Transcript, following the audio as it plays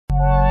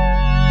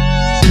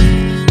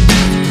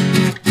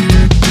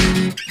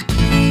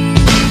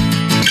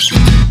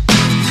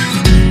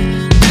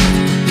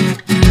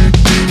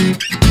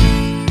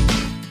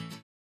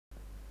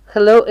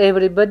Hello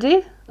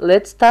everybody,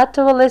 let's start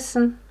our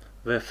lesson.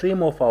 The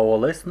theme of our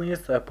lesson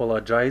is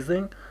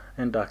apologizing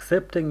and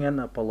accepting an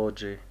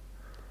apology.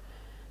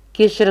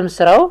 Кешірім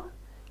сұрау,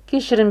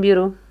 кешірім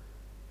беру.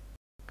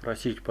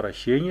 Просить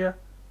прощения,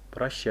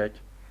 прощать.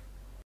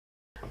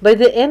 By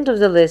the end of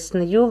the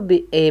lesson, you'll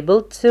be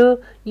able to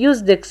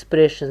use the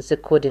expressions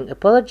according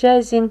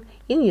apologizing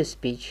in your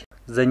speech.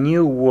 The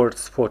new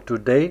words for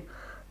today: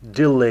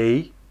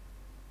 delay,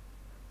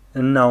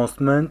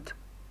 announcement,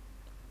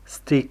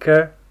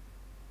 sticker,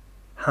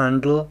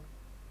 handle,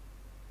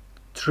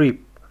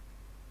 trip.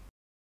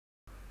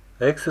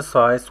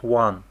 Exercise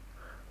 1.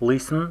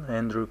 Listen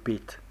and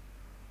repeat.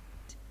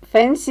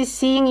 Fancy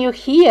seeing you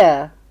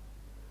here.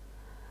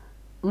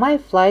 My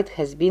flight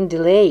has been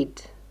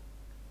delayed.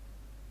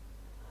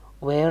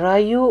 Where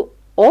are you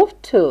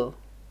off to?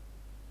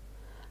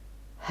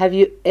 Have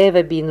you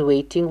ever been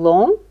waiting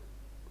long?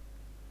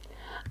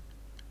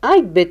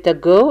 I'd better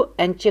go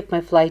and check my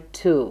flight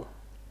too.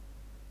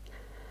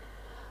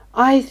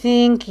 I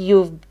think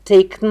you've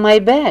taken my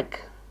bag.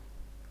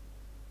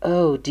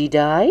 Oh, did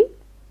I?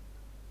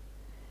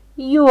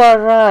 You are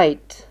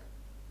right.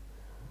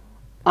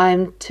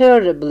 I'm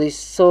terribly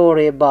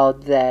sorry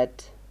about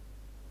that.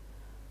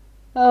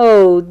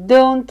 Oh,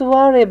 don't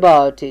worry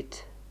about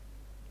it.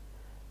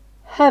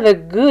 Have a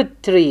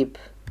good trip.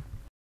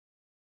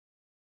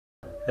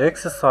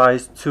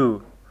 Exercise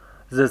 2.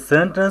 The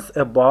sentences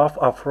above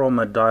are from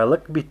a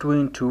dialogue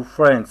between two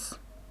friends.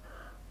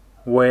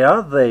 Where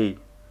are they?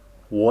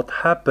 What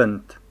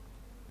happened?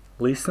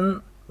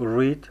 Listen,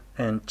 read,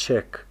 and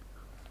check.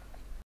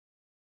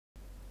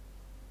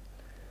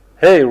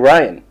 Hey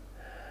Ryan,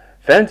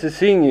 fancy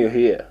seeing you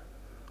here.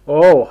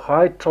 Oh,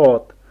 hi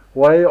Todd.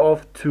 Where are you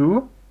off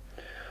to?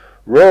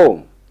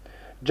 Rome,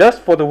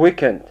 just for the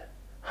weekend.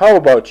 How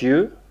about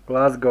you?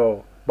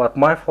 Glasgow, but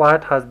my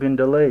flight has been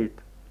delayed.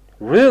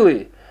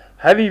 Really?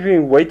 Have you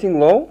been waiting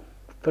long?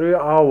 3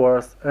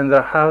 hours, and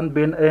there haven't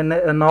been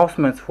any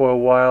announcements for a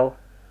while.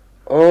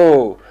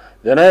 Oh,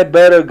 then I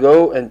better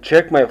go and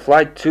check my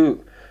flight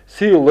too.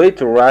 See you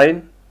later,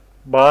 Ryan.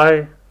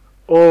 Bye.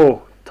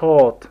 Oh,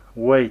 Todd,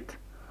 wait.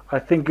 I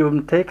think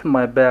you've taken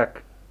my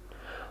bag.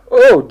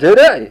 Oh, did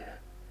I?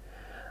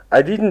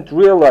 I didn't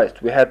realize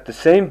we had the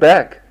same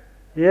bag.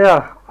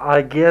 Yeah,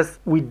 I guess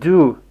we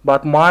do,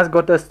 but mine's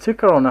got a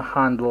sticker on the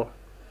handle.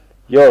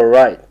 You're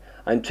right.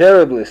 I'm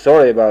terribly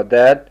sorry about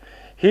that.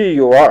 Here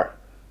you are.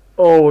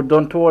 Oh,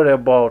 don't worry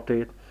about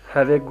it.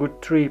 Have a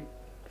good trip.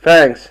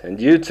 Thanks, and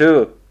you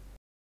too.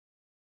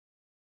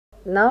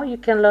 Now you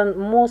can learn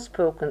more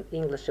spoken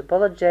English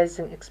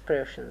apologizing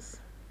expressions.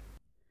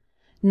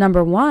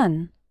 Number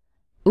 1.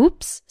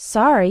 Oops,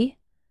 sorry,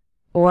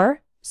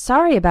 or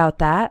sorry about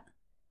that.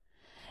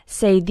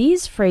 Say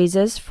these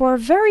phrases for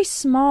very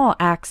small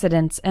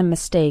accidents and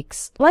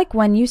mistakes, like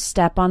when you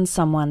step on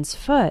someone's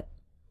foot.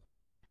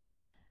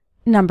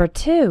 Number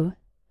 2.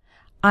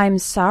 I'm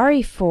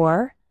sorry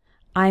for,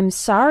 I'm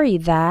sorry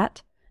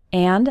that,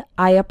 and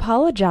I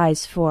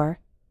apologize for.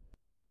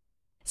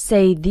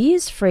 Say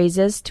these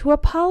phrases to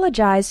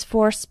apologize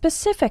for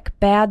specific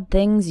bad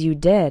things you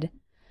did.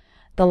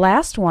 The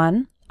last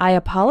one, I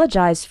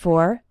apologize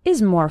for,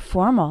 is more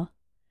formal.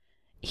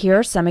 Here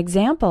are some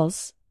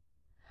examples.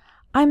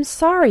 I'm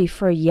sorry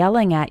for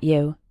yelling at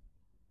you.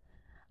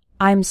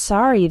 I'm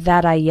sorry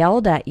that I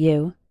yelled at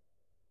you.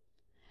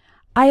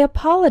 I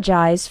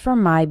apologize for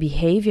my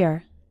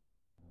behavior.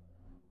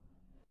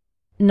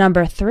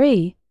 Number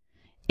 3.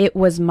 It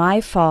was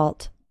my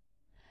fault.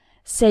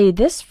 Say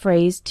this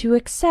phrase to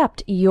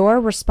accept your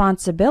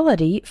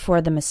responsibility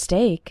for the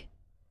mistake.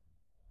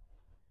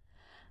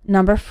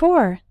 Number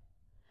 4.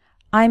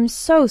 I'm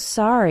so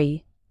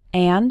sorry,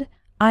 and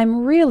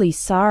I'm really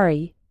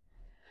sorry.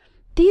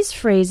 These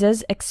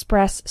phrases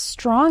express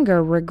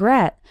stronger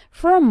regret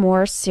for a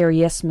more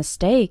serious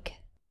mistake.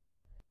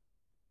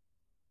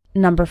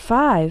 Number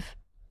 5.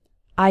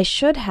 I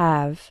should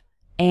have,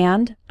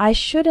 and I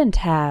shouldn't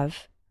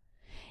have.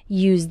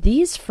 Use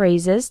these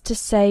phrases to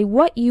say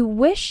what you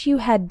wish you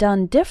had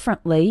done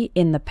differently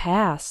in the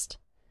past.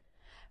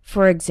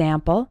 For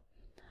example,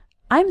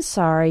 I'm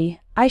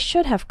sorry, I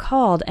should have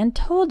called and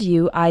told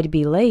you I'd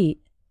be late.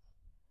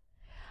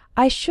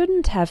 I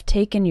shouldn't have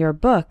taken your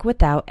book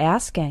without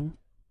asking.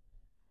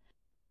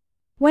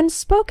 When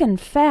spoken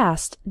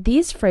fast,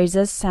 these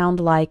phrases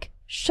sound like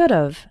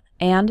should've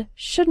and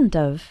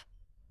shouldn't've.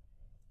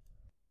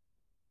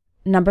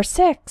 Number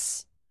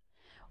 6.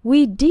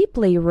 We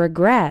deeply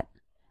regret,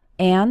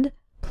 and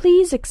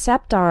please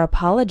accept our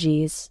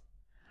apologies.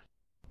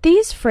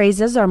 These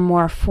phrases are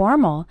more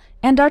formal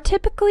and are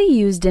typically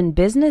used in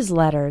business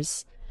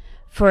letters.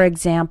 For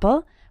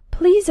example,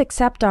 please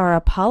accept our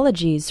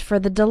apologies for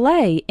the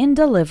delay in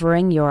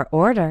delivering your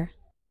order.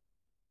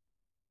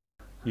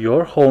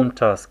 Your home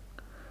task.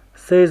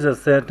 Say the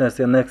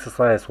sentence in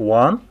exercise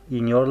 1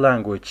 in your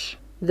language.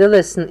 The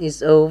lesson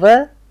is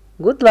over.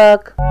 Good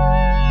luck!